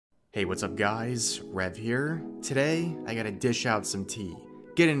Hey, what's up guys? Rev here. Today, I gotta dish out some tea,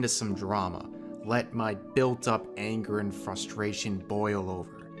 get into some drama, let my built-up anger and frustration boil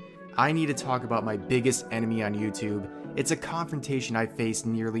over. I need to talk about my biggest enemy on YouTube. It's a confrontation I face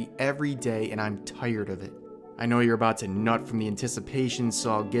nearly every day and I'm tired of it. I know you're about to nut from the anticipation,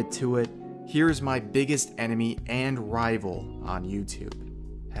 so I'll get to it. Here's my biggest enemy and rival on YouTube.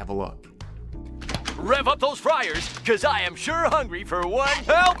 Have a look. Rev up those fryers, cause I am sure hungry for one.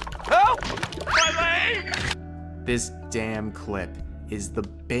 Help! Help! My leg! This damn clip is the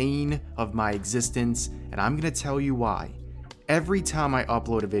bane of my existence, and I'm gonna tell you why. Every time I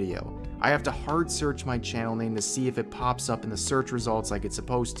upload a video, I have to hard search my channel name to see if it pops up in the search results like it's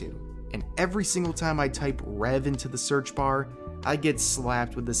supposed to. And every single time I type Rev into the search bar, I get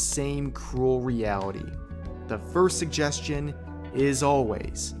slapped with the same cruel reality. The first suggestion is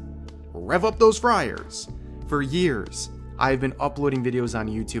always, rev up those fryers. For years, I've been uploading videos on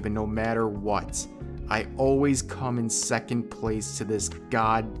YouTube, and no matter what, I always come in second place to this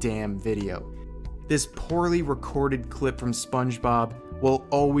goddamn video. This poorly recorded clip from SpongeBob will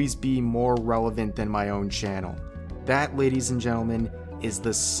always be more relevant than my own channel. That, ladies and gentlemen, is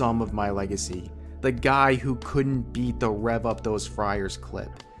the sum of my legacy. The guy who couldn't beat the rev up those fryers clip.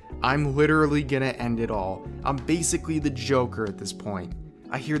 I'm literally gonna end it all. I'm basically the Joker at this point.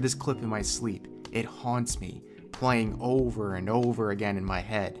 I hear this clip in my sleep. It haunts me, playing over and over again in my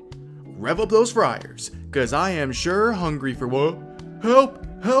head. Rev up those fryers, cause I am sure hungry for what? Help!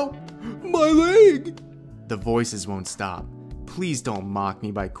 Help! My leg! The voices won't stop. Please don't mock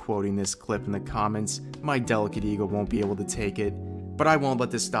me by quoting this clip in the comments. My delicate ego won't be able to take it. But I won't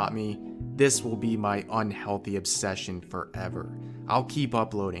let this stop me. This will be my unhealthy obsession forever. I'll keep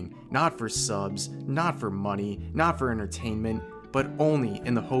uploading, not for subs, not for money, not for entertainment, but only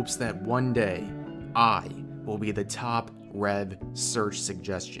in the hopes that one day, I will be the top Rev search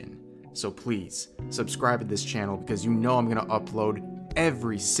suggestion. So please, subscribe to this channel because you know I'm gonna upload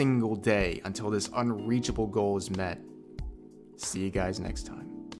every single day until this unreachable goal is met. See you guys next time.